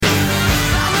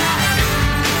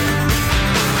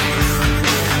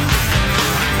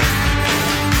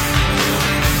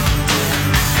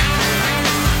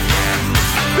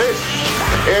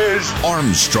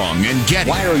Armstrong and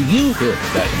Getty. Why are you here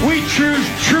today? We choose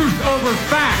truth over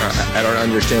facts. I don't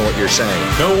understand what you're saying.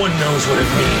 No one knows what it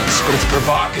means, but it's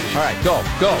provocative. All right, go.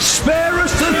 Spare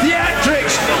us the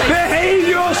theatrics. Behave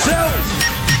yourselves.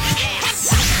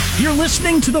 You're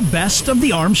listening to the best of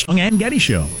the Armstrong and Getty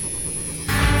Show.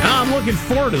 I'm looking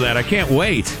forward to that. I can't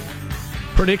wait.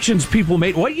 Predictions people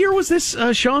made. What year was this,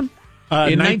 Sean?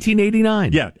 In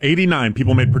 1989. Yeah, 89.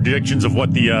 People made predictions of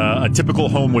what the a typical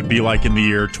home would be like in the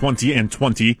year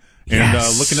 2020. And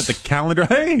Yes. looking at the calendar,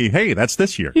 hey, that's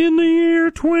this year. In the year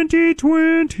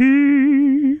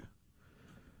 2020.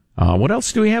 What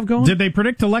else do we have going? Did they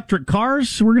predict electric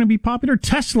cars were going to be popular?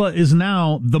 Tesla is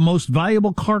now the most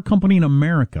valuable car company in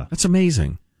America. That's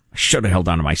amazing. I should have held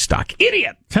on to my stock.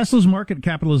 Idiot! Tesla's market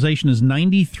capitalization is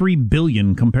 $93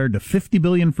 billion compared to $50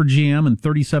 billion for GM and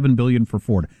 $37 billion for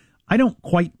Ford. I don't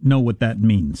quite know what that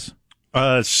means.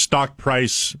 Stock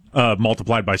price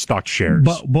multiplied by stock shares.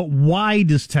 But why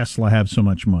does Tesla have so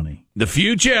much money? The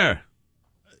future.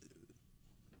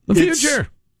 The future.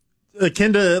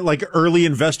 Akin to like early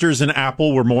investors in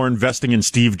Apple were more investing in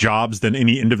Steve Jobs than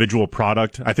any individual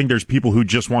product. I think there's people who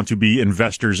just want to be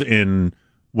investors in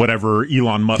whatever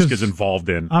Elon Musk is involved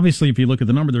in. Obviously, if you look at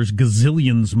the number, there's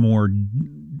gazillions more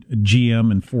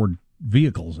GM and Ford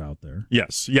vehicles out there.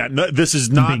 Yes. Yeah. No, this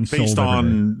is not based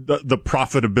on the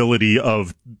profitability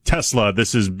of Tesla.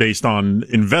 This is based on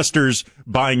investors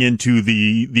buying into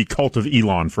the cult of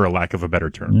Elon, for a lack of a better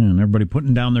term. Yeah, and everybody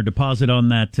putting down their deposit on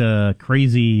that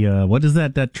crazy, what is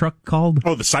that truck called?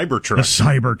 Oh, the Cybertruck. The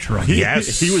Cybertruck.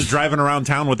 Yes. He was driving around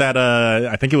town with that,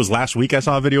 I think it was last week I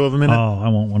saw a video of him in it. Oh, I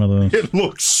want one of those. It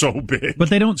looks so big.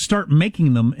 But they don't start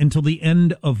making them until the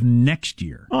end of next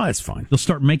year. Oh, that's fine. They'll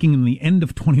start making them the end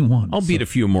of 21. I'll beat a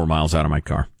few more miles out of my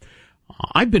car.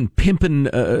 I've been pimping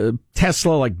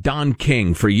Tesla like Don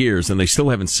King for years, and they still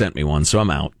haven't sent me one, so I'm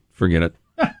out. Forget it.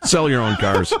 Sell your own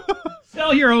cars.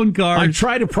 Sell your own cars. I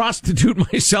try to prostitute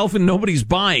myself, and nobody's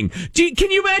buying.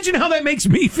 Can you imagine how that makes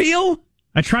me feel?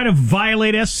 I try to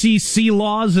violate SEC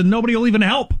laws, and nobody will even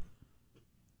help.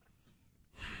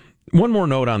 One more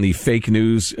note on the fake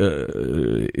news.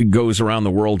 It goes around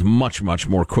the world much, much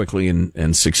more quickly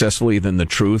and successfully than the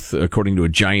truth, according to a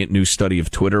giant new study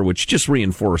of Twitter, which just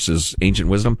reinforces ancient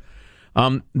wisdom.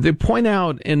 They point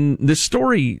out, and this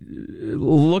story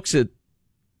looks at,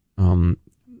 sometimes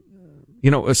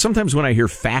when I hear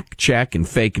fact check and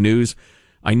fake news,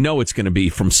 I know it's going to be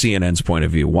from CNN's point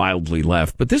of view, wildly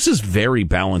left, but this is very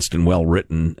balanced and well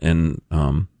written, and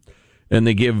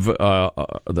they give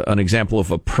an example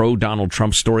of a pro-Donald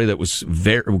Trump story that was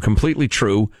completely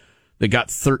true, that got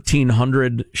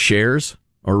 1,300 shares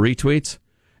or retweets,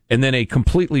 and then a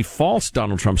completely false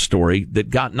Donald Trump story that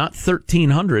got not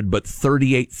 1,300 but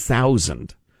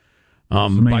 38,000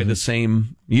 by the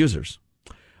same users.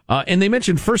 And they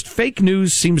mentioned first, fake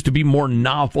news seems to be more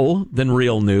novel than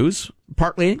real news,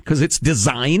 partly because it's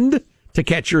designed to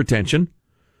catch your attention.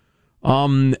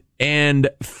 And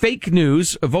fake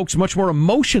news evokes much more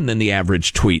emotion than the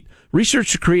average tweet.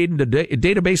 Researchers created a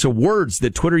database of words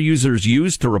that Twitter users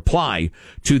use to reply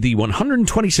to the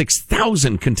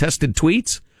 126,000 contested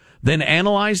tweets, then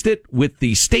analyzed it with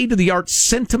the state-of-the-art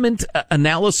sentiment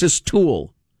analysis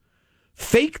tool.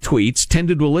 Fake tweets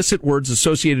tended to elicit words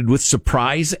associated with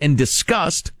surprise and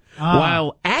disgust,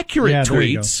 while accurate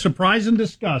tweets... Surprise and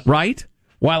disgust. Right?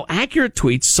 While accurate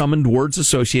tweets summoned words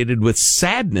associated with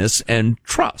sadness and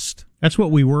trust. That's what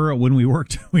we were when we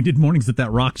worked. We did mornings at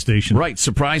that rock station. Right,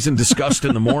 surprise and disgust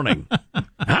in the morning.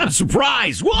 I'm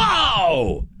surprised.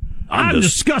 Whoa! I'm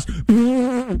disgusted.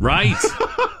 Right.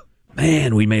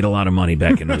 Man, we made a lot of money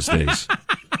back in those days.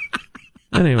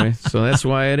 Anyway, so that's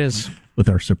why it is. With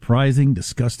our surprising,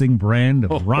 disgusting brand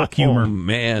of rock humor. Oh,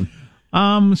 man.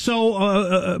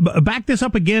 So back this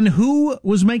up again. Who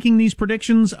was making these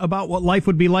predictions about what life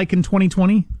would be like in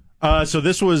 2020? So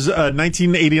this was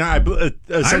 1989. I remember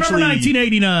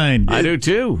 1989. I do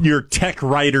too. Your tech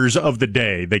writers of the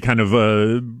day. They kind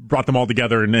of brought them all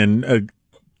together and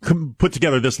put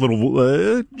together this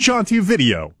little jaunty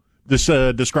video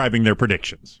describing their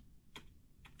predictions.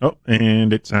 Oh,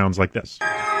 and it sounds like this.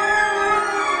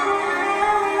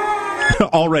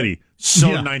 Already so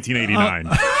 1989.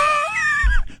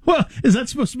 Well, is that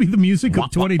supposed to be the music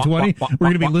of 2020? We're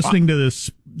going to be listening to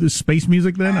this space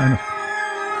music then? I don't know.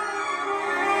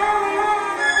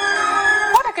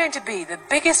 What are going to be the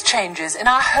biggest changes in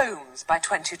our homes by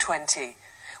 2020?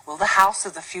 Will the house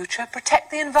of the future protect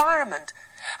the environment?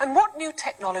 And what new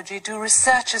technology do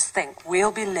researchers think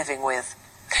we'll be living with?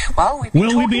 Well,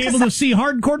 will we be able to see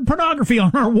hardcore pornography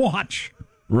on our watch?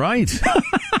 Right.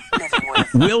 living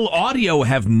with. Will audio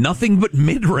have nothing but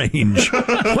mid-range?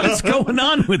 What's going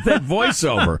on with that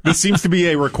voiceover? This seems to be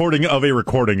a recording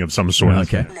of some sort.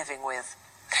 Okay. Living with.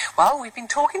 Well, we've been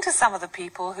talking to some of the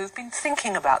people who've been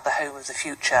thinking about the home of the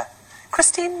future.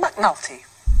 Christine McNulty.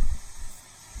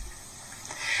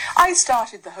 I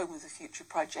started the Home of the Future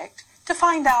project to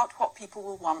find out what people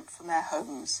will want from their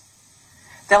homes.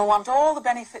 They'll want all the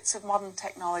benefits of modern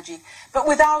technology, but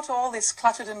without all this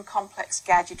cluttered and complex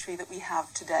gadgetry that we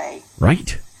have today.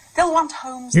 Right. They'll want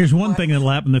homes. Here's that one work thing that'll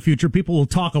happen in the future. People will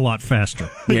talk a lot faster.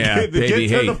 Yeah, Get baby,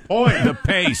 to hey, the point. the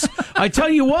pace. I tell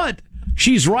you what,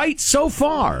 she's right so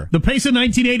far. The pace in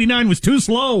 1989 was too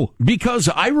slow. Because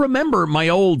I remember my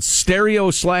old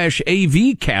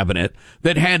stereo/AV cabinet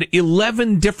that had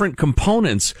 11 different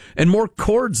components and more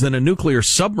cords than a nuclear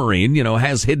submarine,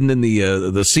 has hidden in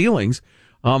the ceilings,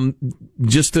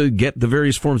 just to get the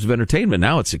various forms of entertainment.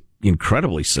 Now it's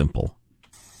incredibly simple.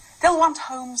 They'll want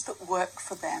homes that work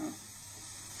for them.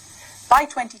 By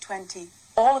 2020,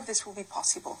 all of this will be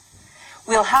possible.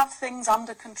 We'll have things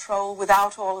under control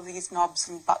without all of these knobs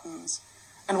and buttons.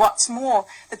 And what's more,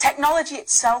 the technology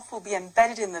itself will be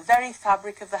embedded in the very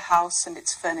fabric of the house and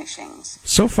its furnishings.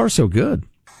 So far, so good.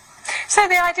 So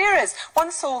the idea is,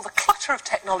 once all the clutter of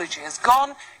technology is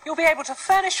gone, you'll be able to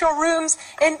furnish your rooms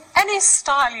in any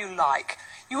style you like.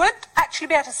 You won't actually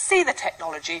be able to see the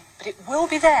technology, but it will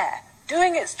be there,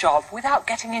 doing its job without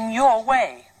getting in your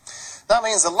way. That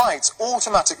means the lights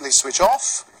automatically switch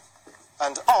off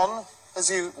and on as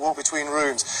you walk between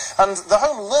rooms. And the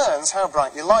home learns how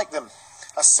bright you like them.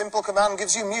 A simple command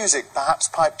gives you music, perhaps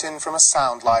piped in from a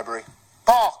sound library.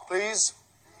 Bark, please.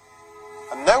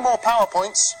 And no more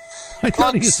PowerPoints. I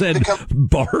thought he said,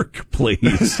 bark,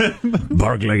 please.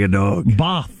 Bark like a dog.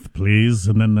 Bath, please.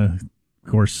 And then, of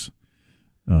course,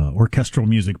 orchestral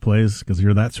music plays, because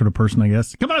you're that sort of person, I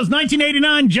guess. Come on, it's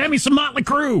 1989. Jam me some Motley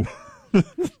Crue.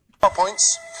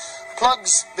 PowerPoints.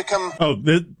 Plugs become...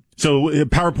 So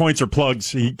PowerPoints or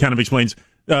plugs, he kind of explains.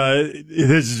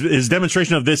 His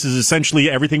demonstration of this is essentially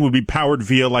everything would be powered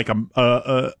via like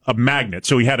a magnet.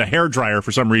 So he had a hairdryer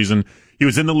for some reason. He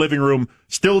was in the living room,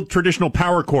 still traditional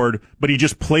power cord, but he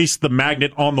just placed the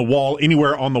magnet on the wall,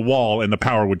 anywhere on the wall, and the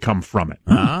power would come from it.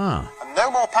 Ah. And no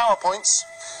more PowerPoints.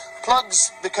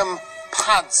 Plugs become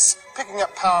pads, picking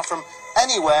up power from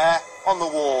anywhere on the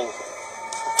wall.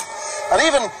 And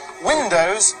even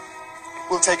windows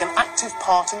will take an active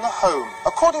part in the home,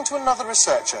 according to another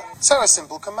researcher. So a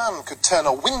simple command could turn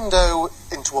a window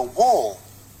into a wall,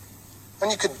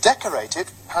 and you could decorate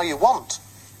it how you want.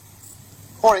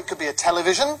 Or it could be a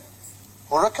television,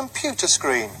 or a computer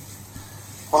screen.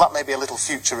 Well, that may be a little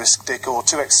futuristic or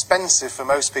too expensive for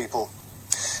most people.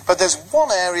 But there's one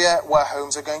area where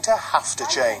homes are going to have to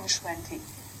change.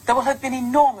 There will have been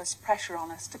enormous pressure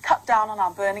on us to cut down on our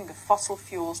burning of fossil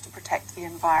fuels to protect the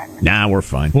environment. Nah, we're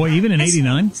fine. Boy, even in This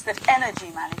 89? means that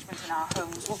energy management in our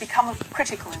homes will become of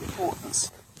critical importance.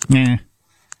 Nah.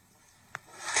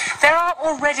 There are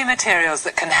already materials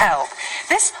that can help.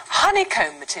 This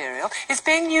honeycomb material is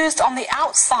being used on the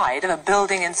outside of a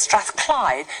building in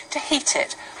Strathclyde to heat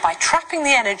it by trapping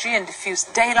the energy and diffuse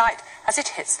daylight as it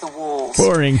hits the walls.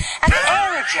 Boring. And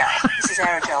aerogel, this is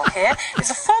aerogel here,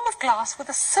 is a form of glass with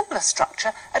a similar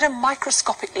structure at a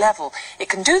microscopic level. It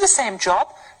can do the same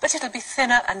job, but it'll be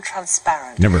thinner and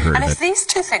transparent. Never heard and of if it. these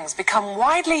two things become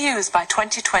widely used by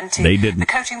 2020, They didn't. the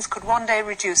coatings could one day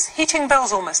reduce heating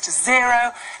bills almost to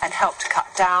zero and help to cut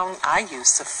down our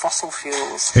use of fossil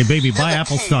fuels. Hey, baby, buy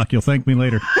Apple stock. You'll thank me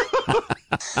later.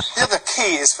 The other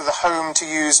key is for the home to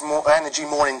use more energy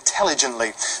more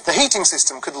intelligently. The heating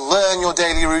system could learn your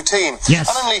daily routine Yes.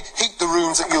 and only heat the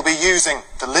rooms that you'll be using.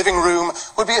 The living room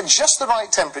would be at just the right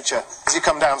temperature as you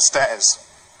come downstairs.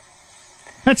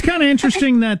 That's kind of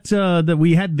interesting that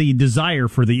we had the desire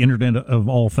for the Internet of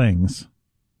all things.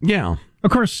 Yeah.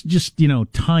 Of course, just,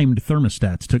 timed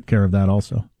thermostats took care of that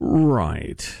also.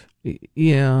 Right.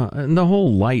 Yeah, and the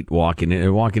whole light walking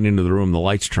into the room, the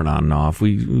lights turn on and off.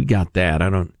 We got that.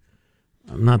 I'm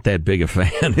not that big a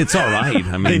fan. It's all right.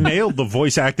 I They mean, nailed the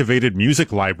voice-activated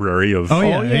music library of...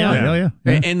 Yeah.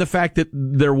 and the fact that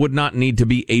there would not need to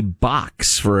be a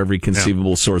box for every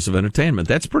conceivable source of entertainment.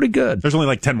 That's pretty good. There's only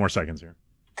like 10 more seconds here.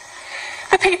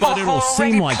 The people But who it'll are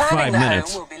already seem like planning 5 the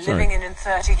minutes. home we'll be Sorry. living in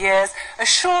 30 years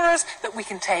assure us that we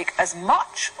can take as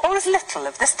much or as little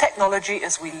of this technology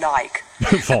as we like.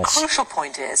 False. The crucial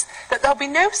point is that there'll be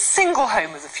no single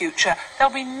home of the future.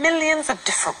 There'll be millions of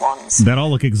different ones. That all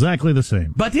look exactly the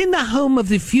same. But in the home of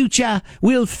the future,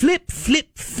 we'll flip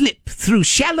through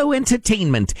shallow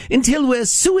entertainment until we're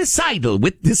suicidal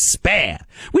with despair.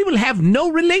 We will have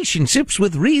no relationships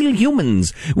with real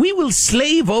humans. We will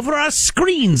slave over our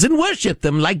screens and worship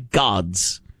them like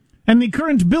gods. And the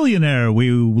current billionaire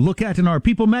we look at in our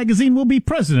People magazine will be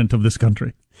president of this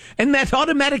country. And that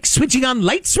automatic switching on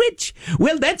light switch?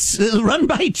 Well, that's run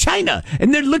by China,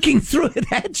 and they're looking through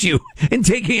it at you and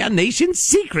taking our nation's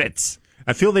secrets.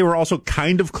 I feel they were also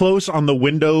kind of close on the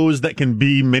windows that can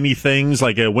be many things,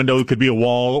 like a window could be a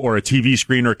wall or a TV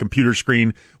screen or a computer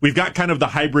screen. We've got kind of the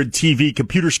hybrid TV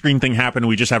computer screen thing happen.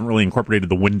 We just haven't really incorporated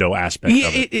the window aspect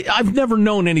of it. I've never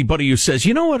known anybody who says,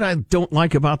 you know what I don't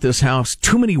like about this house?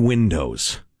 Too many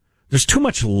windows. There's too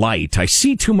much light. I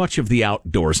see too much of the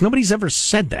outdoors. Nobody's ever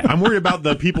said that. I'm worried about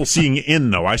the people seeing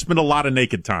in, though. I spend a lot of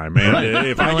naked time, man. Right.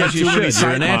 If I get too many you're a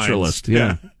sight naturalist.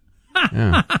 lines,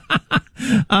 Yeah.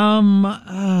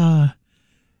 I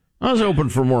was hoping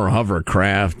for more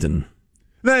hovercraft and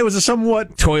it was a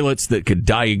somewhat toilets that could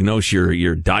diagnose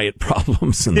your diet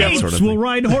problems and that sort of thing. Will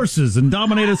ride horses and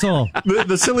dominate us all.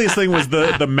 The silliest thing was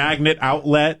the magnet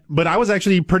outlet, but I was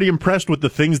actually pretty impressed with the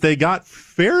things they got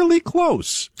fairly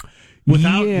close.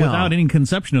 Without any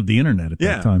conception of the internet at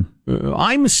that time.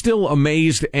 I'm still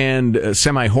amazed and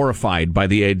semi-horrified by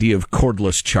the idea of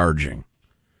cordless charging,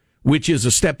 which is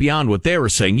a step beyond what they were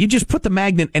saying. You just put the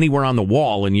magnet anywhere on the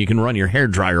wall and you can run your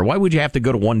hairdryer. Why would you have to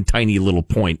go to one tiny little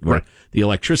point where the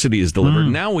electricity is delivered?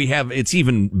 Now it's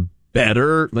even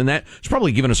better than that. It's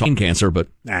probably giving us skin cancer, but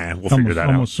we'll figure that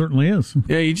out. Almost certainly is.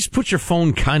 Yeah, you just put your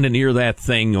phone kind of near that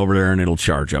thing over there and it'll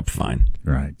charge up fine.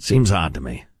 Right. Seems odd to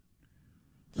me.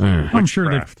 I'm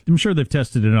sure they've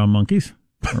tested it on monkeys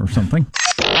or something.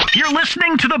 You're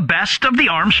listening to the best of the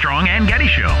Armstrong and Getty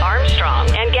Show. Armstrong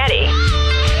and Getty.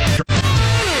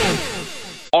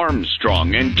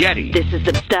 Armstrong and Getty. This is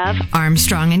the stuff.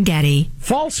 Armstrong and Getty.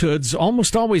 Falsehoods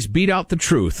almost always beat out the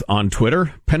truth on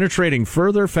Twitter, penetrating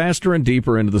further, faster, and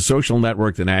deeper into the social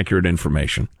network than accurate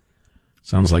information.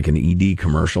 Sounds like an ED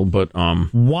commercial, but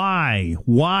why?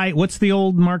 What's the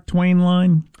old Mark Twain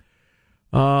line?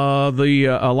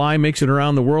 A lie makes it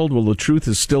around the world while the truth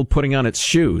is still putting on its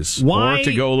shoes. Why? Or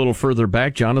to go a little further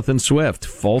back, Jonathan Swift,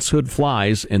 falsehood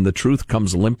flies and the truth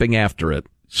comes limping after it.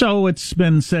 So it's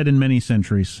been said in many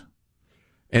centuries.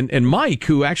 And Mike,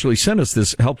 who actually sent us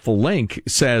this helpful link,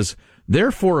 says,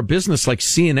 therefore, a business like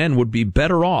CNN would be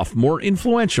better off, more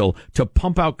influential, to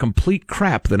pump out complete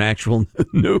crap than actual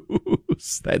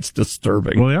news. That's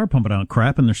disturbing. Well, they are pumping out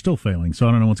crap, and they're still failing, so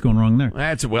I don't know what's going wrong there.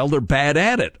 They're bad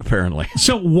at it, apparently.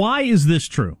 So why is this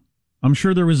true? I'm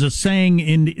sure there was a saying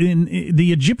in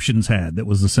the Egyptians had that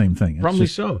was the same thing. Probably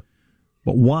so.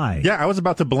 But why? Yeah, I was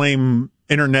about to blame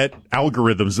internet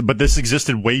algorithms, but this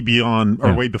existed way beyond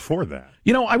or way before that.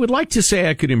 You know, I would like to say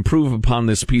I could improve upon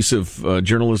this piece of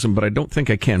journalism, but I don't think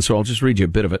I can, so I'll just read you a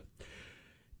bit of it.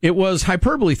 It was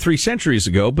hyperbole 3 centuries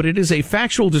ago, but it is a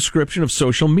factual description of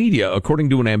social media,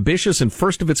 according to an ambitious and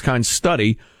first-of-its-kind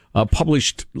study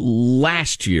published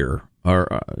last year.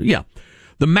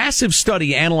 The massive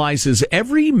study analyzes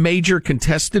every major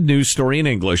contested news story in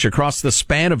English across the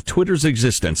span of Twitter's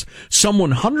existence, some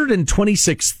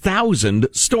 126,000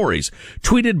 stories,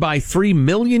 tweeted by 3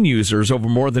 million users over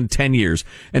more than 10 years,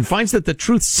 and finds that the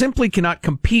truth simply cannot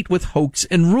compete with hoax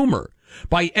and rumor.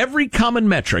 By every common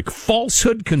metric,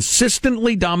 falsehood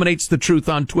consistently dominates the truth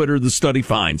on Twitter, the study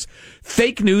finds.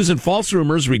 Fake news and false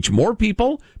rumors reach more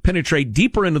people, penetrate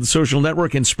deeper into the social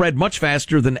network, and spread much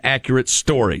faster than accurate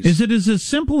stories. Is it as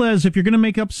simple as if you're going to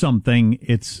make up something,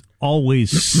 it's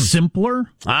always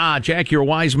simpler? Jack, you're a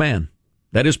wise man.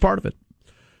 That is part of it.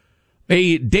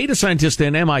 A data scientist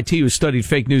at MIT who studied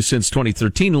fake news since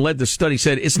 2013 and led the study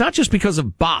said it's not just because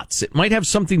of bots. It might have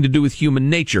something to do with human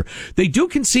nature. They do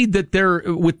concede that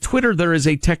with Twitter, there is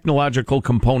a technological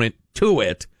component to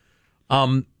it.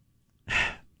 There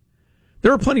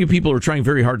are plenty of people who are trying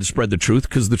very hard to spread the truth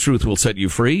because the truth will set you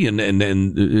free, and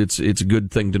it's a good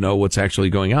thing to know what's actually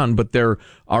going on. But there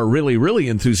are really, really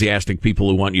enthusiastic people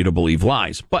who want you to believe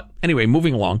lies. But anyway,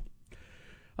 moving along.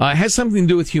 It has something to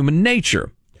do with human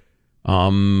nature.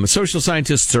 Social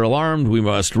scientists are alarmed. We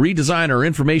must redesign our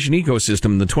information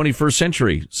ecosystem in the 21st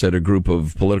century, said a group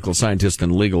of political scientists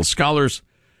and legal scholars.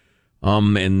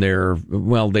 And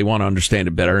they want to understand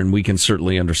it better, and we can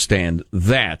certainly understand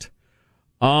that.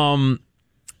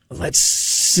 Let's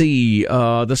see.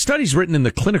 The study's written in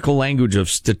the clinical language of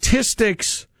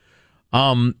statistics.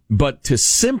 But to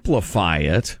simplify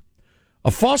it,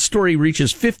 a false story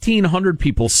reaches 1,500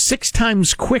 people 6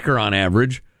 times quicker on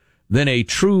average than a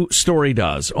true story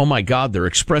does. Oh my God, they're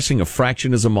expressing a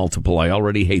fraction as a multiple. I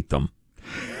already hate them.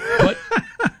 But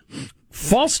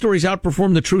false stories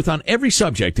outperform the truth on every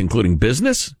subject, including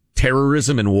business,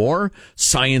 terrorism and war,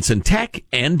 science and tech,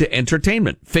 and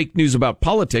entertainment. Fake news about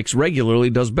politics regularly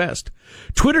does best.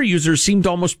 Twitter users seem to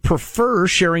almost prefer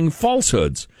sharing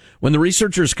falsehoods. When the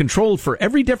researchers controlled for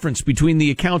every difference between the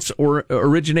accounts or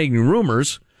originating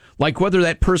rumors, like whether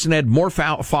that person had more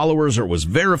followers or was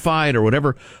verified or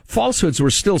whatever, falsehoods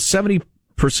were still 70%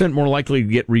 more likely to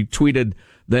get retweeted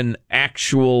than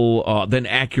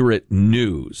accurate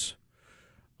news.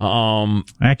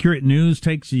 Accurate news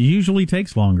usually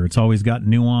takes longer. It's always got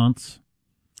nuance.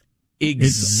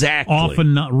 Exactly. It's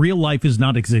often not, real life is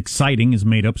not as exciting as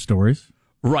made up stories.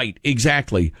 Right,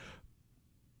 exactly.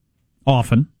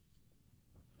 Often.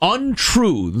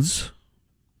 Untruths,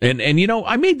 and you know,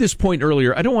 I made this point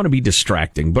earlier. I don't want to be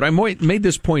distracting, but I made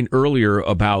this point earlier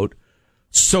about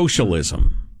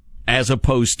socialism as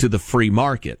opposed to the free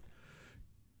market.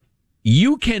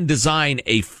 You can design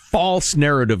a false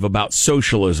narrative about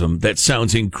socialism that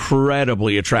sounds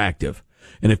incredibly attractive.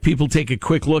 And if people take a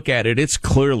quick look at it, it's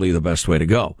clearly the best way to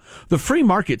go. The free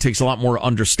market takes a lot more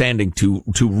understanding to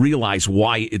realize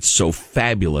why it's so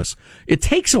fabulous. It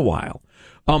takes a while.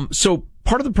 So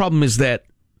part of the problem is that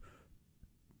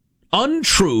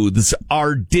untruths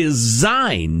are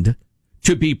designed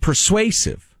to be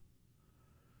persuasive.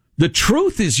 The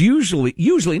truth is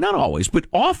usually, not always, but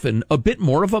often a bit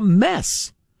more of a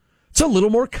mess. It's a little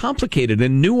more complicated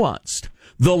and nuanced.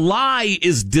 The lie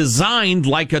is designed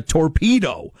like a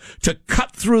torpedo to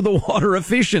cut through the water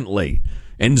efficiently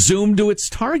and zoom to its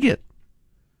target.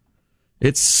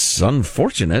 It's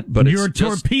unfortunate, but You're it's a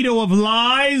torpedo of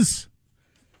lies?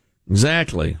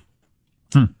 Exactly.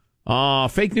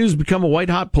 Fake news become a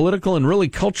white-hot political and really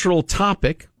cultural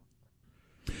topic.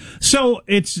 So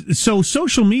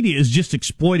social media is just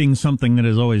exploiting something that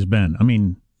has always been. I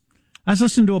mean, I was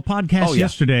listening to a podcast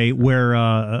yesterday where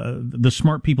the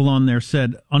smart people on there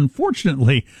said,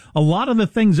 unfortunately, a lot of the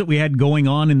things that we had going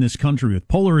on in this country with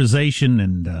polarization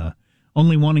and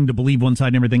only wanting to believe one side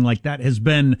and everything like that has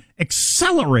been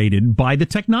accelerated by the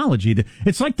technology.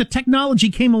 It's like the technology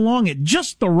came along at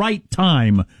just the right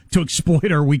time to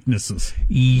exploit our weaknesses.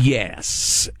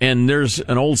 Yes. And there's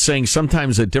an old saying,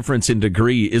 sometimes a difference in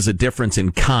degree is a difference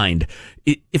in kind.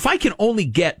 If I can only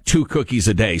get 2 cookies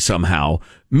a day somehow,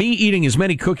 me eating as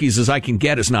many cookies as I can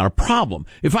get is not a problem.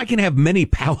 If I can have many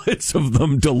pallets of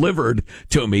them delivered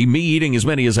to me eating as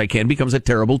many as I can becomes a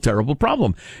terrible, terrible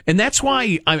problem. And that's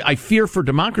why I fear for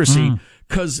democracy,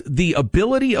 because the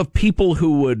ability of people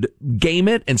who would game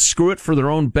it and screw it for their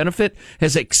own benefit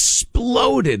has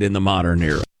exploded in the modern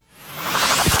era.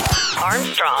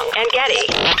 Armstrong and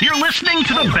Getty. You're listening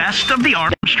to the best of the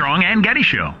Armstrong and Getty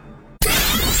Show.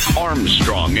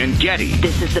 Armstrong and Getty.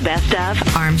 This is the best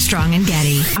of Armstrong and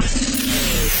Getty.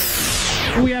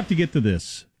 We have to get to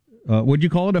this. Would you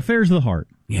call it affairs of the heart?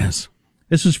 Yes.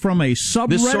 This is from a subreddit.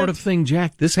 This sort of thing,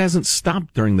 Jack, this hasn't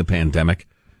stopped during the pandemic.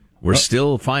 We're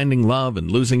still finding love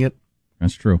and losing it.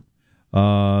 That's true.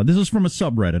 This is from a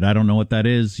subreddit. I don't know what that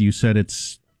is. You said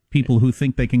it's people who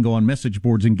think they can go on message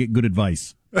boards and get good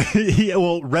advice. Yeah,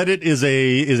 well, Reddit is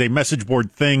a message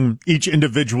board thing. Each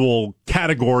individual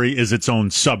category is its own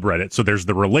subreddit. So there's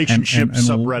the relationship and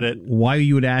subreddit. Why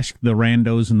you would ask the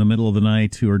randos in the middle of the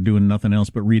night who are doing nothing else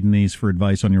but reading these for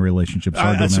advice on your relationships?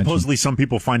 Supposedly some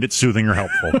people find it soothing or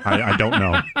helpful. I don't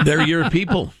know. They're your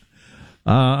people.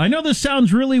 I know this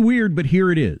sounds really weird, but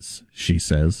here it is, she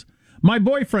says. My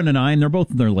boyfriend and I, and they're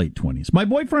both in their late 20s, my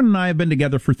boyfriend and I have been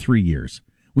together for 3 years.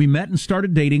 We met and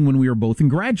started dating when we were both in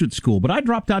graduate school, but I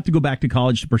dropped out to go back to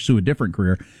college to pursue a different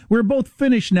career. We're both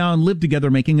finished now and live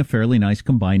together, making a fairly nice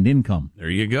combined income. There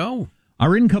you go.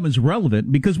 Our income is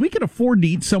relevant because we can afford to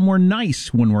eat somewhere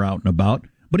nice when we're out and about,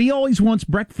 but he always wants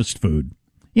breakfast food.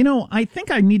 You know, I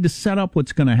think I need to set up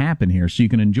what's going to happen here so you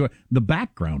can enjoy the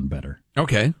background better.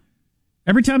 Okay.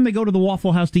 Every time they go to the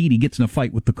Waffle House to eat, he gets in a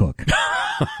fight with the cook.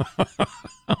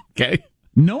 Okay.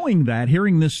 Knowing that,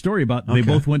 hearing this story about they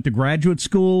both went to graduate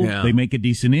school, they make a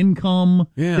decent income,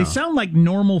 they sound like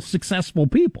normal, successful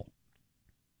people.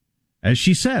 As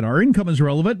she said, our income is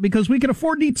relevant because we can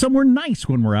afford to eat somewhere nice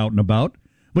when we're out and about,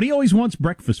 but he always wants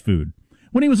breakfast food.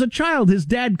 When he was a child, his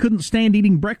dad couldn't stand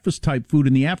eating breakfast-type food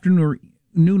in the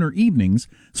afternoon or evenings,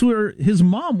 so his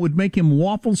mom would make him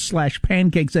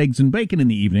waffles/pancakes, eggs, and bacon in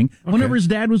the evening whenever his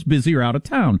dad was busy or out of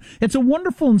town. It's a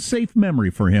wonderful and safe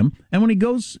memory for him, and when he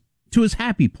goes to his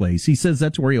happy place, he says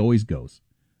that's where he always goes.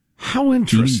 How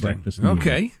interesting.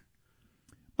 Okay.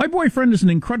 My boyfriend is an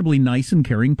incredibly nice and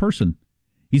caring person.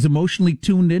 He's emotionally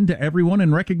tuned in to everyone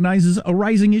and recognizes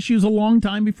arising issues a long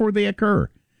time before they occur.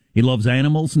 He loves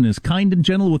animals and is kind and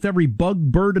gentle with every bug,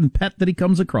 bird, and pet that he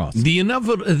comes across. The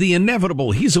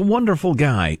inevitable. He's a wonderful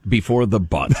guy before the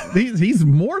but. He's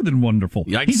more than wonderful.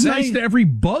 He's nice to every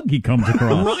bug he comes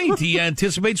across. Right. He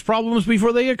anticipates problems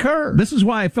before they occur. This is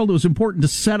why I felt it was important to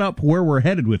set up where we're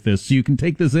headed with this so you can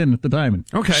take this in at the time and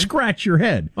scratch your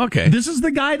head. Okay. This is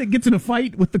the guy that gets in a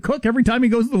fight with the cook every time he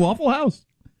goes to the Waffle House.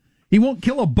 He won't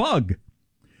kill a bug.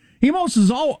 He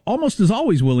almost is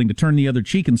always willing to turn the other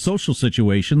cheek in social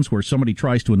situations where somebody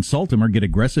tries to insult him or get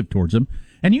aggressive towards him,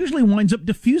 and usually winds up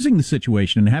diffusing the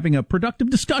situation and having a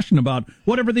productive discussion about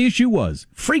whatever the issue was.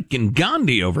 Freaking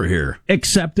Gandhi over here.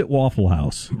 Except at Waffle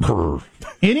House.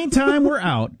 Anytime we're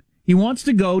out, he wants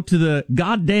to go to the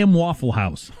goddamn Waffle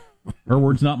House. Her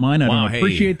words, not mine. I don't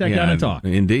appreciate that kind of talk.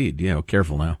 Indeed. Yeah,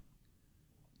 careful now.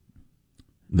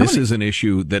 This is an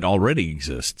issue that already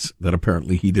exists that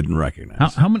apparently he didn't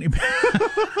recognize. How many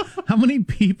how many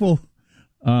people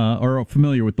are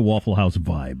familiar with the Waffle House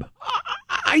vibe?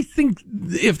 I think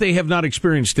if they have not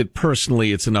experienced it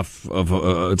personally, it's enough of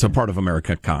it's a part of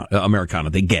Americana.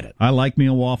 They get it. I like me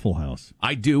a Waffle House.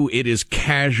 I do. It is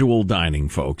casual dining,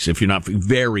 folks. If you're not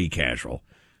very casual,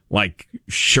 like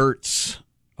shirts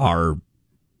are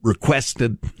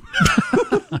requested.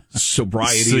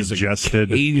 Sobriety suggested.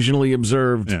 Is occasionally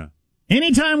observed. Yeah.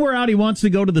 Anytime we're out, he wants to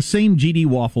go to the same GD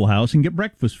Waffle House and get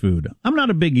breakfast food. I'm not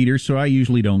a big eater, so I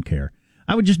usually don't care.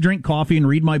 I would just drink coffee and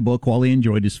read my book while he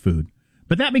enjoyed his food.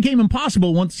 But that became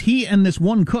impossible once he and this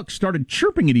one cook started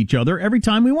chirping at each other every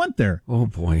time we went there. Oh,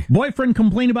 boy. Boyfriend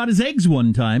complained about his eggs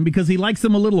one time because he likes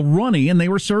them a little runny and they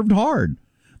were served hard.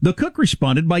 The cook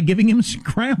responded by giving him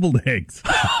scrambled eggs.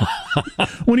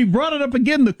 When he brought it up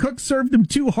again, the cook served him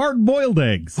 2 hard-boiled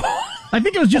eggs. I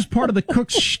think it was just part of the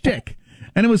cook's shtick,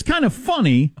 and it was kind of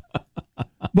funny,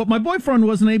 but my boyfriend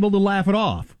wasn't able to laugh it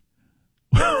off.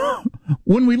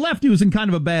 When we left, he was in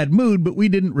kind of a bad mood, but we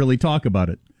didn't really talk about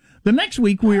it. The next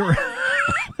week, we were...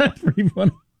 That's pretty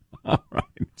funny. All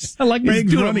right. I like my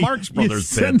eggs doing runny. a Marx Brothers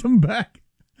send them back.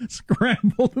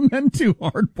 Scrambled and then 2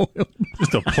 hard-boiled.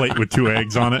 Just a plate with 2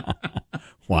 eggs on it.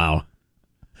 Wow.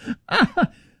 A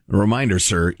reminder,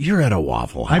 sir, you're at a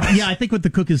Waffle House. I think what the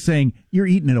cook is saying, you're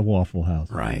eating at a Waffle House.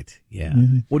 Right, yeah.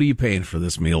 What are you paying for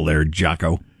this meal there,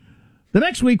 Jocko? The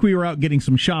next week, we were out getting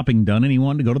some shopping done, and he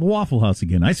wanted to go to the Waffle House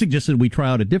again. I suggested we try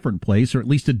out a different place, or at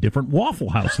least a different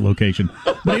Waffle House location.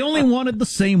 But he only wanted the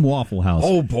same Waffle House.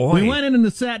 Oh, boy. We went in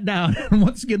and sat down, and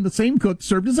once again, the same cook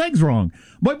served his eggs wrong.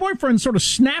 My boyfriend sort of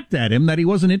snapped at him that he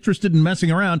wasn't interested in messing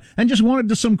around and just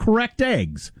wanted some correct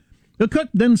eggs. The cook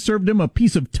then served him a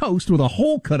piece of toast with a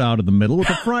hole cut out of the middle with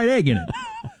a fried egg in it.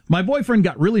 My boyfriend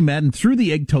got really mad and threw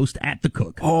the egg toast at the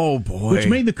cook. Oh, boy. Which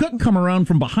made the cook come around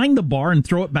from behind the bar and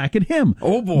throw it back at him.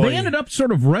 Oh, boy. They ended up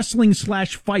sort of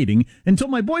wrestling/fighting until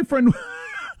my boyfriend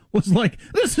was like,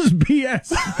 this is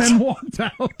BS, and walked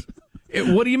out.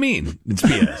 What do you mean? It's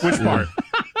BS. Which part?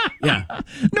 Yeah.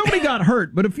 Nobody got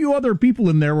hurt, but a few other people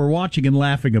in there were watching and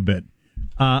laughing a bit.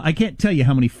 I can't tell you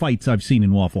how many fights I've seen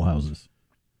in Waffle Houses.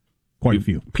 Quite a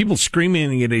few. People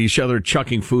screaming at each other,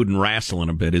 chucking food and wrestling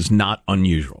a bit is not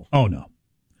unusual. Oh, no.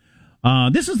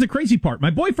 This is the crazy part. My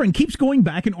boyfriend keeps going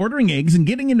back and ordering eggs and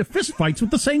getting into fist fights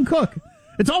with the same cook.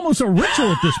 It's almost a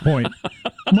ritual at this point.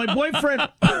 My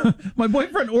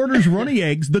boyfriend orders runny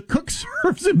eggs. The cook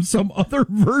serves him some other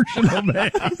version of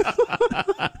eggs.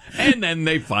 And then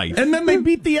they fight. And then they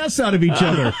beat the S out of each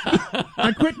other.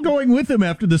 I quit going with him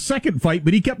after the second fight,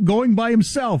 but he kept going by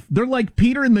himself. They're like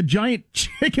Peter and the giant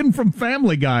chicken from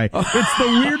Family Guy. It's the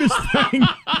weirdest thing.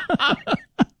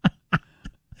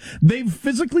 They've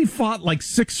physically fought like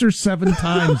 6 or 7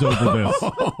 times over this.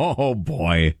 Oh,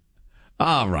 boy.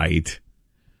 All right.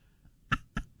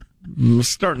 I'm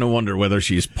starting to wonder whether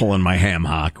she's pulling my ham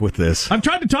hock with this. I've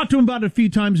tried to talk to him about it a few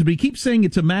times, but he keeps saying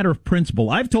it's a matter of principle.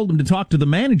 I've told him to talk to the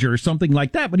manager or something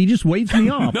like that, but he just waves me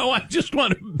off. No, I just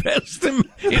want to best him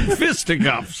in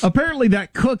fisticuffs. Apparently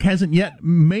that cook hasn't yet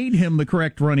made him the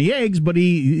correct runny eggs, but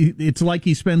it's like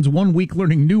he spends 1 week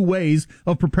learning new ways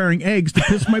of preparing eggs to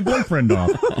piss my boyfriend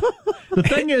off. The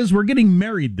thing is, we're getting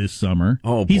married this summer.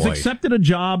 Oh, boy. He's accepted a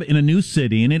job in a new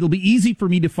city, and it'll be easy for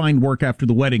me to find work after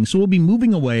the wedding, so we'll be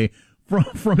moving away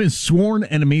from his sworn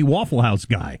enemy, Waffle House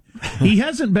guy. He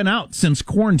hasn't been out since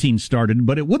quarantine started,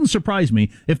 but it wouldn't surprise me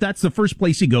if that's the first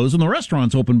place he goes when the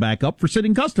restaurants open back up for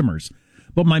sitting customers.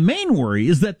 But my main worry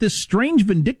is that this strange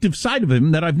vindictive side of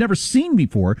him that I've never seen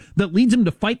before that leads him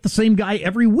to fight the same guy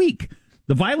every week.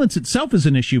 The violence itself is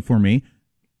an issue for me.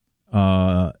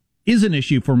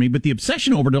 But the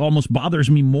obsession over it almost bothers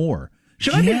me more.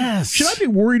 Should I be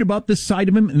worried about this side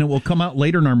of him and it will come out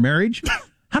later in our marriage?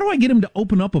 How do I get him to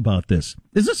open up about this?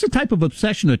 Is this a type of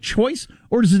obsession a choice,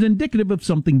 or is it indicative of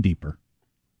something deeper?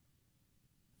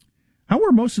 How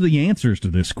were most of the answers to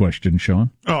this question,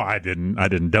 Sean? Oh, I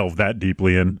didn't delve that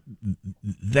deeply in.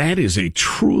 That is a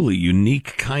truly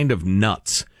unique kind of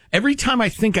nuts. Every time I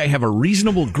think I have a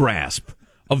reasonable grasp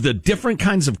of the different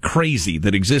kinds of crazy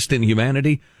that exist in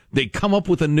humanity, they come up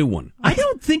with a new one. I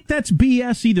don't think that's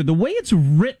BS either. The way it's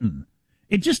written,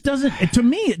 it just doesn't, to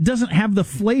me, it doesn't have the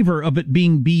flavor of it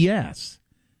being BS.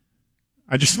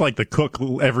 I just like the cook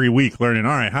every week learning,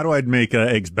 all right, how do I make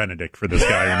Eggs Benedict for this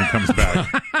guy when he comes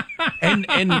back?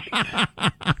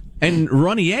 and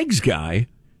Runny Eggs guy,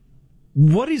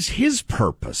 what is his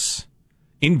purpose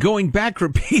in going back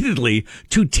repeatedly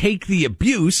to take the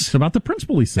abuse? It's about the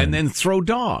principle he said. And then throw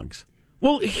dogs.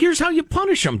 Well, here's how you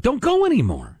punish them. Don't go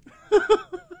anymore.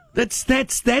 That's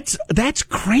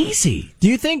crazy. Do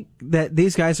you think that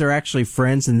these guys are actually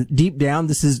friends and deep down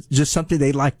this is just something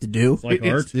they like to do? It's like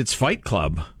art. It's Fight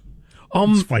Club.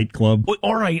 It's Fight Club.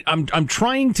 All right, I'm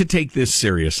trying to take this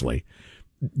seriously.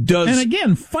 And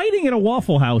again, fighting at a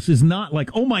Waffle House is not like,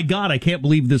 oh my God, I can't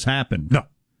believe this happened. No.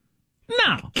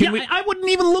 I wouldn't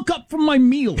even look up from my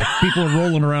meal. People are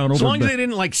rolling around over as long as they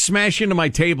didn't like smash into my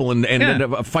table and end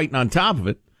up fighting on top of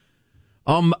it.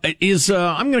 I'm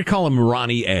going to call him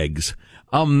Ronnie Eggs.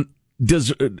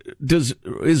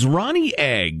 Is Ronnie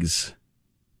Eggs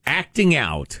acting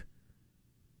out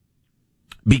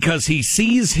because he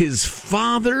sees his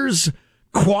father's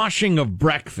quashing of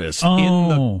breakfast in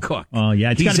the cook? Oh,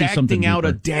 yeah, he's acting out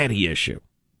a daddy issue.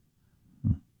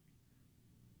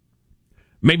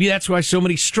 Maybe that's why so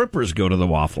many strippers go to the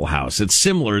Waffle House. It's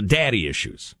similar daddy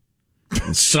issues.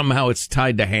 And somehow it's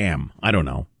tied to ham. I don't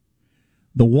know.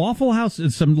 The Waffle House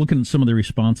is, I'm looking at some of the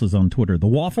responses on Twitter. The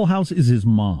Waffle House is his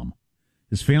mom.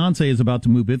 His fiance is about to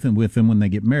move in with him when they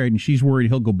get married, and she's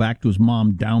worried he'll go back to his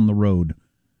mom down the road.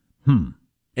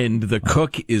 And the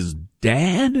cook is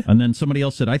dad? And then somebody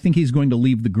else said, I think he's going to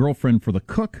leave the girlfriend for the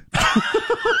cook.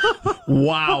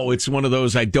 Wow, it's one of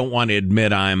those I don't want to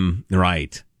admit I'm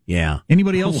right. Yeah.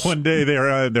 Anybody else? One day they're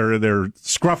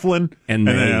scruffling and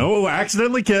then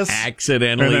accidentally kiss.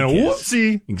 And then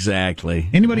whoopsie. Exactly.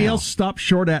 Anybody else stop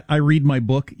short at I read my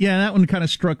book? Yeah, that one kind of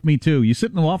struck me too. You sit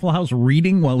in the Waffle House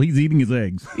reading while he's eating his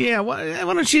eggs. Yeah, why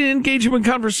don't you engage him in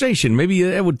conversation? Maybe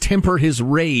that would temper his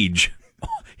rage.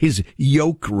 His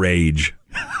yolk rage.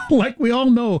 Like we all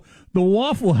know, the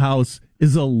Waffle House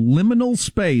is a liminal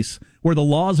space where the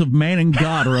laws of man and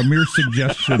God are a mere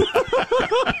suggestion.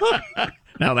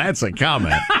 Now that's a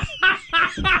comment.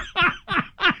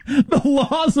 The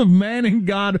laws of man and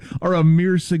God are a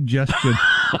mere suggestion.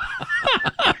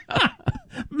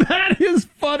 That is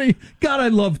funny. God, I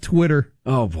love Twitter.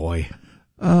 Oh, boy.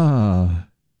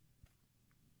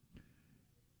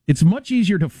 It's much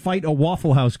easier to fight a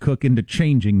Waffle House cook into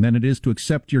changing than it is to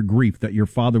accept your grief that your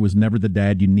father was never the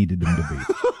dad you needed him to be.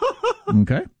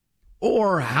 Okay?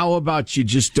 Or how about you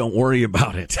just don't worry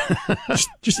about it?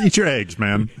 just eat your eggs,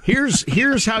 man.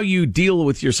 Here's how you deal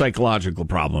with your psychological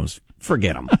problems.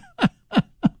 Forget them.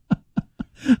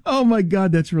 Oh, my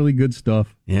God, that's really good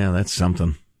stuff. Yeah, that's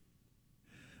something.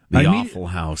 The Waffle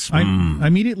House. I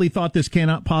immediately thought this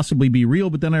cannot possibly be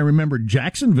real, but then I remembered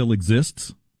Jacksonville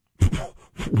exists.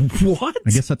 What?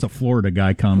 I guess that's a Florida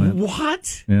guy comment.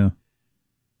 What? Yeah.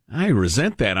 I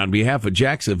resent that on behalf of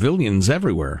Jacksonvillians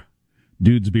everywhere.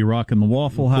 Dudes be rocking the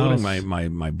Waffle House.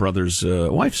 Including my brother's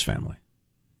wife's family.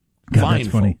 God, fine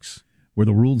that's funny. Folks. Where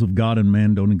the rules of God and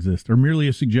man don't exist, or merely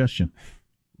a suggestion.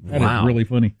 That is really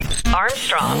funny.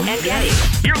 Armstrong and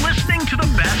Getty. You're listening to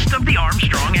the best of the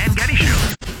Armstrong and Getty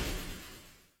Show.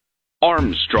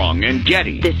 Armstrong and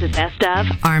Getty. This is Best of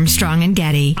Armstrong and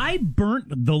Getty. I burnt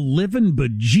the living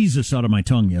bejesus out of my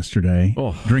tongue yesterday.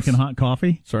 Drinking hot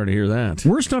coffee. Sorry to hear that.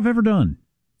 Worst I've ever done.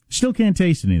 Still can't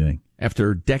taste anything.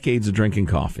 After decades of drinking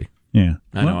coffee. Yeah.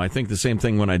 I know. I think the same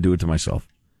thing when I do it to myself.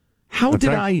 How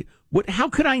could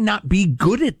I not be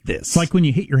good at this? It's like when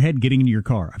you hit your head getting into your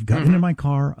car. I've gotten into my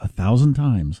car 1,000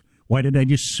 times. Why did I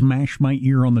just smash my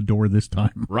ear on the door this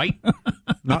time? Right?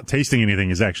 Not tasting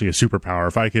anything is actually a superpower.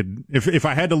 If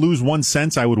I had to lose one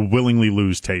sense, I would willingly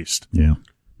lose taste. Yeah.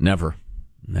 Never.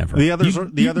 The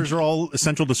others are all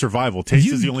essential to survival.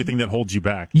 Taste is the only thing that holds you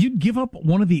back. You'd give up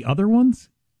one of the other ones?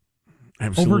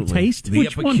 Absolutely. Over taste? The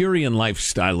Which Epicurean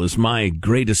lifestyle is my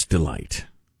greatest delight.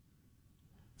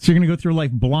 So you're going to go through life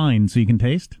blind so you can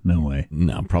taste? No way.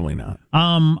 No, probably not.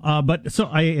 But so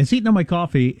I was eating on my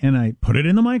coffee and I put it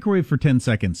in the microwave for 10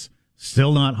 seconds.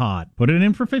 Still not hot. Put it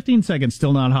in for 15 seconds.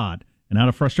 Still not hot. And out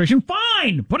of frustration,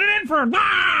 fine! Put it in for,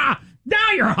 now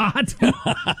you're hot!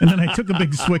 And then I took a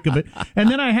big swig of it. And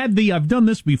then I had I've done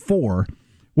this before,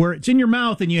 where it's in your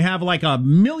mouth and you have like a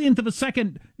millionth of a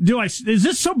second. Is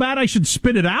this so bad I should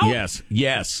spit it out?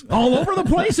 Yes. All over the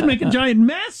place and make a giant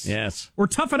mess? Yes. Or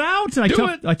tough it out? I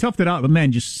toughed it out, but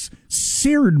man, just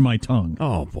seared my tongue.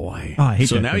 Oh, boy. I hate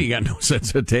so that now thing. you got no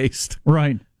sense of taste.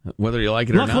 Right. Whether you like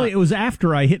it or not. Luckily, it was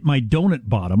after I hit my donut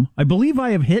bottom. I believe I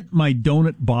have hit my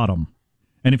donut bottom.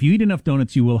 And if you eat enough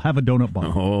donuts, you will have a donut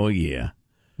bottom. Oh, yeah.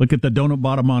 Look at the donut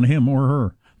bottom on him or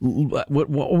her. What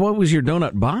was your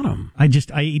donut bottom? I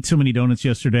ate so many donuts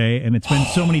yesterday, and it's been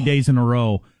so many days in a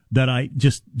row that I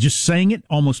just saying it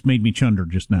almost made me chunder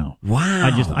just now. Wow.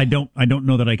 I don't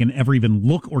know that I can ever even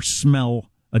look or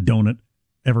smell a donut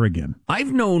ever again.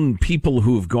 I've known people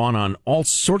who have gone on all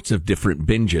sorts of different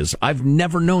binges. I've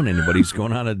never known anybody who's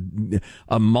going on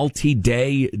a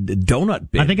multi-day donut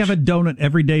binge. I think I've had donut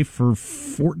every day for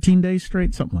 14 days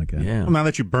straight, something like that. Yeah. Well, now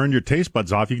that you burned your taste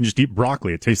buds off, you can just eat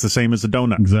broccoli. It tastes the same as a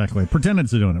donut. Exactly. Pretend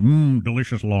it's a donut.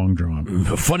 Delicious long john.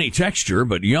 Funny texture,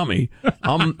 but yummy.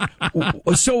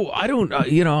 So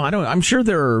I'm sure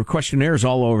there are questionnaires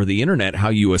all over the internet how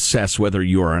you assess whether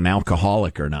you are an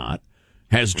alcoholic or not.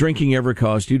 Has drinking ever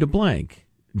caused you to blank?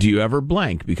 Do you ever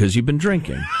blank because you've been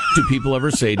drinking? Do people ever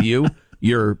say to you,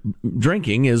 your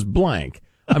drinking is blank?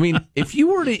 I mean, if you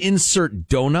were to insert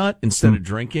donut instead of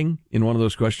drinking in one of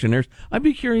those questionnaires, I'd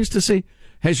be curious to see,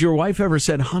 has your wife ever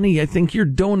said, honey, I think you're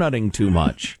donutting too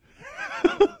much?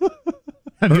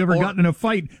 Have you ever gotten in a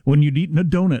fight when you'd eaten a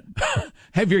donut?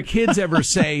 Have your kids ever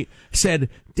said,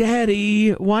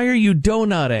 Daddy, why are you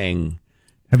donutting?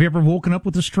 Have you ever woken up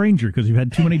with a stranger because you've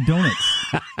had too many donuts?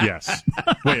 Yes.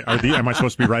 Wait, am I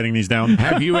supposed to be writing these down?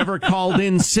 Have you ever called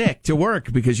in sick to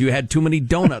work because you had too many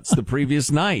donuts the previous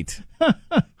night?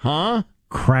 Huh?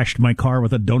 Crashed my car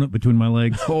with a donut between my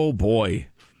legs. Oh, boy.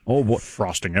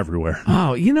 Frosting everywhere.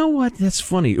 Oh, you know what? That's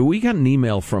funny. We got an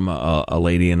email from a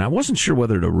lady, and I wasn't sure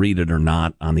whether to read it or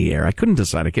not on the air. I couldn't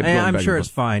decide. I kept going I'm back sure and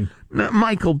it's fine. No,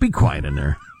 Michael, be quiet in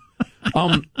there.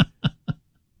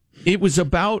 It was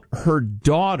about her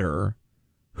daughter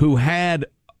who had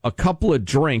a couple of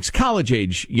drinks,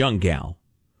 college-age young gal,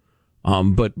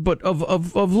 but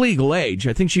of legal age.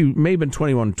 I think she may have been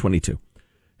 21, 22.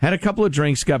 Had a couple of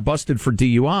drinks, got busted for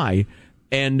DUI,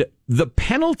 and the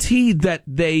penalty that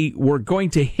they were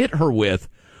going to hit her with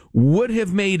would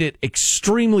have made it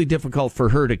extremely difficult for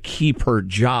her to keep her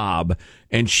job,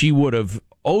 and she would have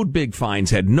owed big fines,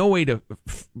 had no way to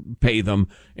pay them,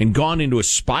 and gone into a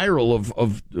spiral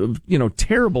of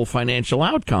terrible financial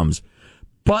outcomes.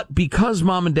 But because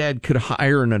mom and dad could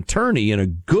hire an attorney, and a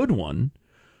good one,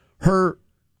 her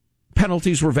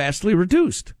penalties were vastly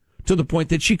reduced to the point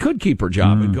that she could keep her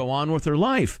job and go on with her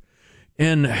life.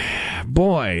 And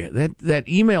boy, that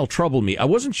email troubled me. I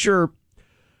wasn't sure,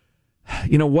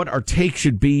 what our take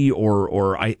should be,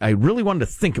 or I really wanted to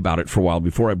think about it for a while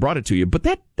before I brought it to you, but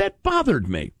that bothered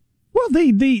me. Well,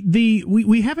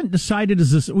 we haven't decided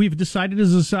we've decided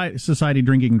as a society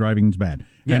drinking and driving is bad,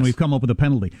 and we've come up with a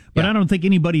penalty. But I don't think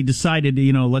anybody decided,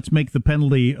 let's make the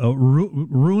penalty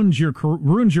ruins your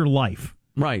life.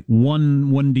 Right.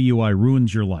 One DUI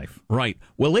ruins your life. Right.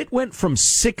 Well, it went from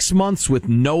 6 months with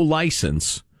no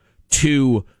license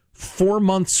to 4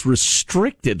 months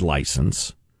restricted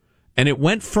license. And it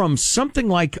went from something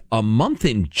like a month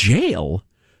in jail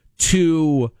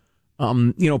to,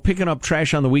 picking up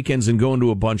trash on the weekends and going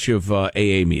to a bunch of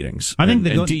AA meetings. I think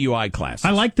and DUI classes.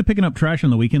 I like the picking up trash on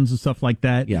the weekends and stuff like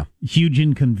that. Yeah. Huge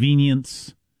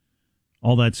inconvenience,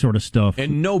 all that sort of stuff.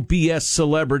 And no BS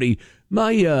celebrity.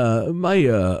 My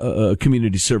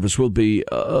community service will be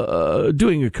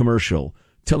doing a commercial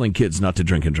telling kids not to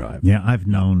drink and drive. Yeah, I've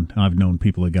known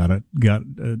people that got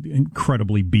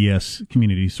incredibly BS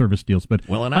community service deals. But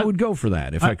I would go for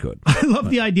that if I could. I love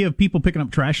the idea of people picking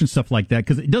up trash and stuff like that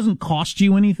because it doesn't cost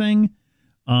you anything.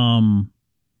 Because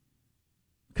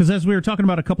as we were talking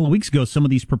about a couple of weeks ago, some of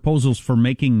these proposals for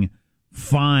making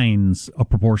fines a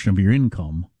proportion of your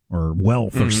income or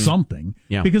wealth or something,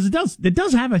 because it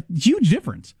does have a huge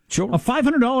difference. Sure. A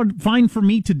 $500 fine for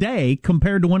me today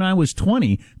compared to when I was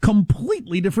 20,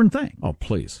 completely different thing. Oh,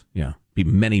 please. Yeah. Be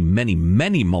many, many,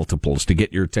 many multiples to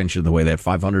get your attention the way that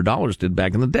 $500 did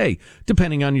back in the day,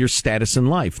 depending on your status in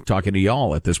life. Talking to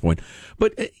y'all at this point.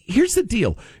 But here's the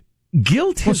deal.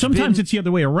 Guilt has sometimes it's the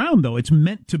other way around, though. It's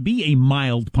meant to be a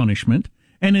mild punishment,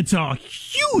 and it's a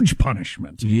huge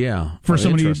punishment. Yeah. For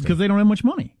somebody because they don't have much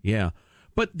money. Yeah.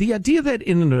 But the idea that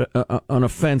in an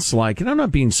offense like, and I'm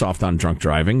not being soft on drunk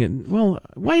driving, and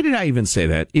why did I even say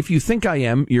that? If you think I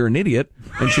am, you're an idiot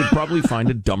and should probably find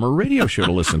a dumber radio show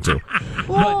to listen to.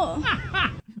 But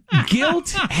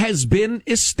guilt has been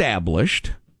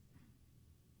established,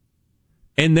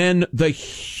 and then the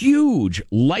huge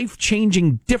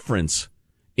life-changing difference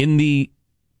in the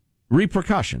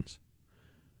repercussions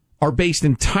are based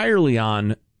entirely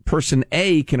on person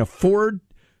A can afford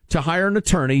to hire an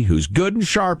attorney who's good and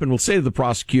sharp and will say to the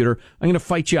prosecutor, I'm going to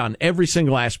fight you on every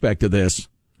single aspect of this.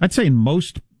 I'd say in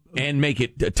most... And make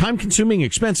it time-consuming,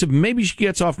 expensive. Maybe she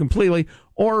gets off completely,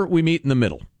 or we meet in the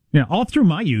middle. Yeah, all through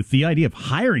my youth, the idea of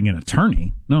hiring an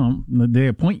attorney, no, they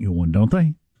appoint you one, don't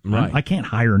they? Right. I can't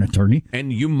hire an attorney.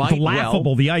 And you might... It's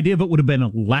laughable. The idea of it would have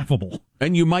been laughable.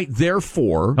 And you might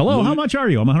therefore... Hello, how much are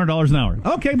you? I'm $100 an hour.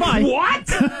 Okay, bye. What?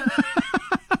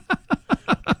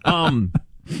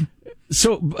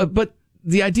 But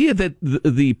the idea that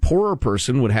the poorer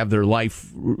person would have their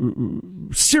life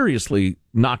seriously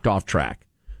knocked off track,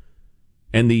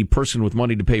 and the person with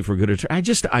money to pay for a good attorney,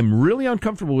 I'm really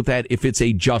uncomfortable with that if it's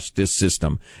a justice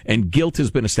system and guilt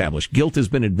has been established, guilt has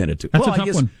been admitted to. That's a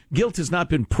tough one. Guilt has not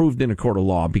been proved in a court of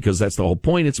law because that's the whole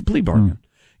point. It's a plea bargain.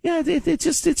 Yeah,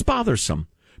 it's bothersome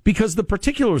because the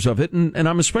particulars of it, and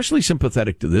I'm especially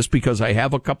sympathetic to this because I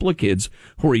have a couple of kids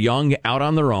who are young, out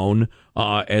on their own.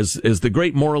 As the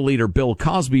great moral leader Bill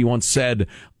Cosby once said,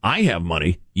 I have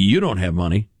money, you don't have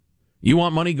money. You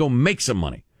want money, go make some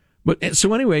money. But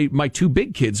so anyway, my two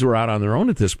big kids who are out on their own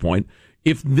at this point,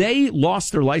 if they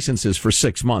lost their licenses for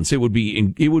 6 months, it would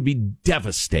be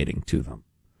devastating to them.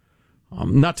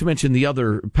 Not to mention the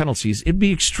other penalties. It'd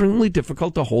be extremely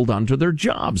difficult to hold on to their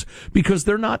jobs because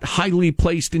they're not highly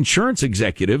placed insurance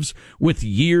executives with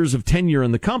years of tenure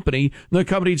in the company. And the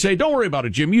company would say, don't worry about it,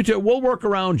 Jim. We'll work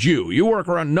around you. You work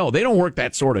around. No, they don't work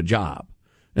that sort of job.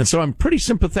 And so I'm pretty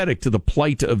sympathetic to the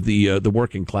plight of the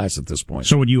working class at this point.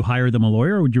 So would you hire them a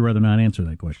lawyer, or would you rather not answer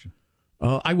that question?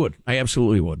 I would. I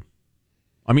absolutely would.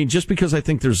 I mean, just because I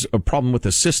think there's a problem with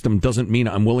the system doesn't mean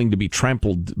I'm willing to be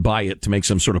trampled by it to make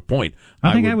some sort of point.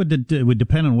 It would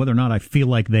depend on whether or not I feel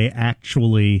like they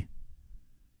actually,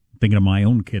 thinking of my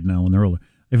own kid now when they're older,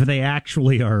 if they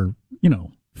actually are,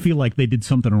 feel like they did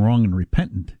something wrong and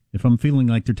repentant. If I'm feeling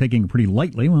like they're taking it pretty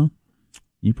lightly, well,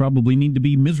 you probably need to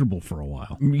be miserable for a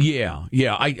while. Yeah.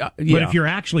 But if you're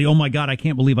actually, oh my God, I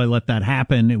can't believe I let that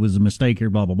happen. It was a mistake here,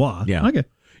 blah, blah, blah. Yeah. Okay.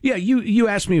 Yeah, you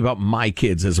asked me about my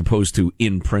kids as opposed to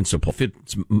in principle.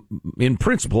 In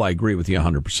principle, I agree with you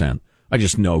 100%. I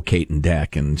just know Kate and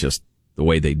Dak and just the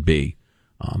way they'd be.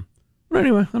 But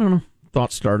anyway, I don't know.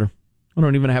 Thought starter. I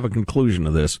don't even have a conclusion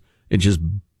to this. It just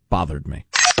bothered me.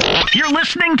 You're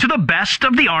listening to the best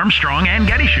of the Armstrong and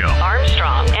Getty Show.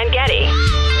 Armstrong and Getty.